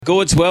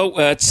Gourds, well,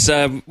 it's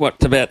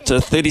about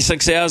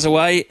 36 hours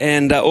away,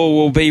 and all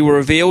will be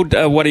revealed.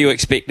 What are you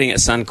expecting at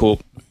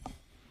Suncorp?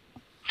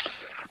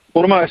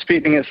 What am I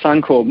expecting at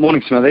Suncorp?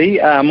 Morning, Smithy.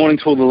 Morning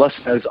to all the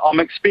listeners. I'm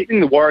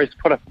expecting the Warriors to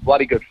put up a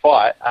bloody good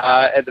fight,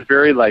 at the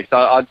very least.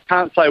 I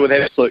can't say with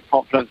absolute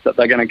confidence that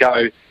they're going to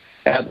go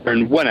out there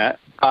and win it,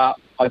 but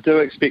I do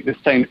expect this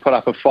team to put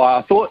up a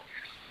fight. I thought,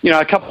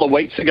 a couple of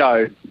weeks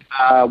ago,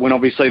 when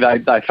obviously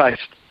they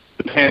faced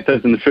the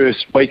Panthers in the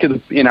first week of the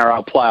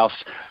NRL playoffs,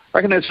 I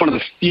reckon that's one of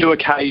the few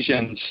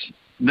occasions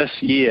this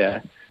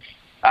year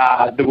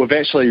that we've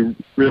actually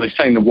really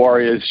seen the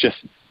Warriors just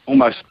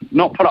almost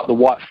not put up the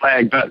white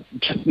flag, but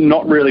just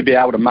not really be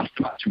able to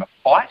muster much of a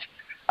fight.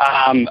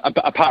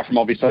 Apart from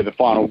obviously the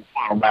final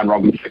round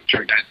robin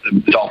victory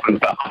against the Dolphins,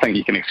 but I think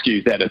you can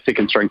excuse that as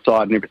second string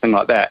side and everything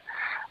like that.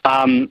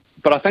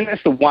 But I think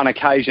that's the one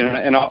occasion,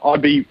 and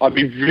I'd be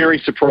very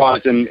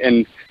surprised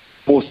and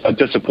also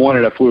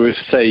disappointed if we were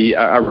to see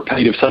a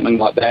repeat of something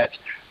like that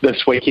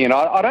this weekend.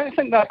 I don't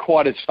think they're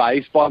quite as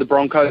fazed by the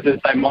Broncos as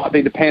they might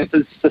be the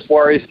Panthers, this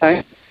Warriors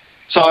team.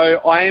 So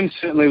I am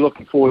certainly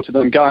looking forward to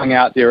them going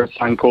out there at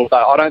Suncorp.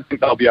 I don't think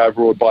they'll be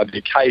overawed by the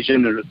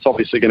occasion, and it's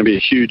obviously going to be a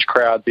huge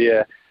crowd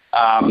there.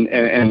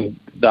 And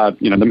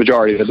the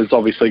majority of it is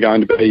obviously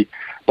going to be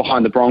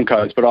behind the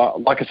Broncos.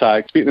 But like I say, I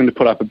expect them to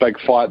put up a big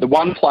fight. The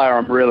one player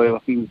I'm really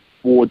looking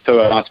forward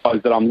to, and I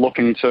suppose that I'm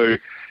looking to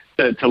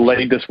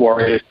lead this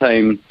Warriors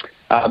team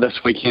this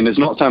weekend is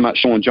not so much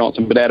Shaun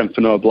Johnson, but Adam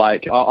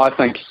Fanua-Blake. I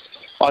think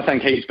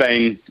he's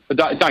been,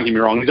 don't get me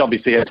wrong, he's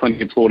obviously had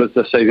plenty of plaudits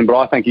this season, but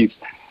I think he's,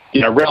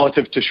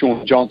 relative to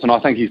Shaun Johnson, I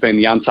think he's been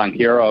the unsung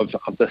hero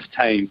of this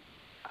team,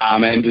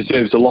 and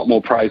deserves a lot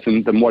more praise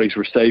than what he's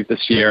received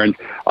this year. And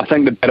I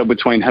think the battle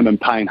between him and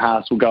Payne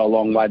Haas will go a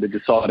long way to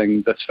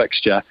deciding this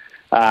fixture.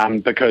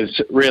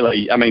 Because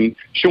really,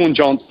 Shaun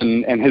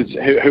Johnson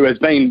who has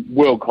been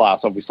world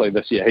class obviously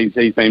this year.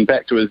 He's been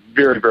back to his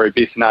very, very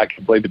best and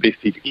arguably the best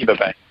he's ever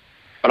been.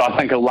 But I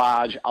think a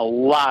large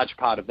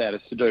part of that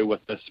is to do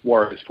with this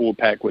Warriors forward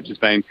pack, which has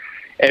been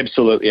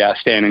absolutely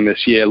outstanding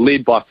this year,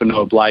 led by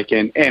Fanua-Blake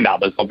and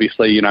others.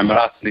 Obviously,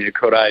 Maratini,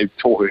 Gourdie,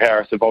 Tohu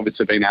Harris have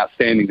obviously been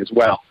outstanding as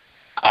well.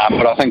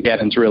 But I think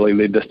Adam's really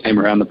led this team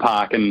around the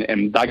park, and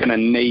they're going to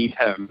need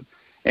him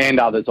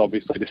and others,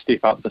 obviously, to step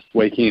up this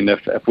weekend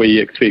if we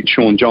expect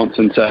Shaun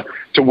Johnson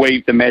to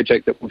weave the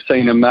magic that we've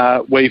seen him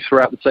weave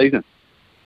throughout the season.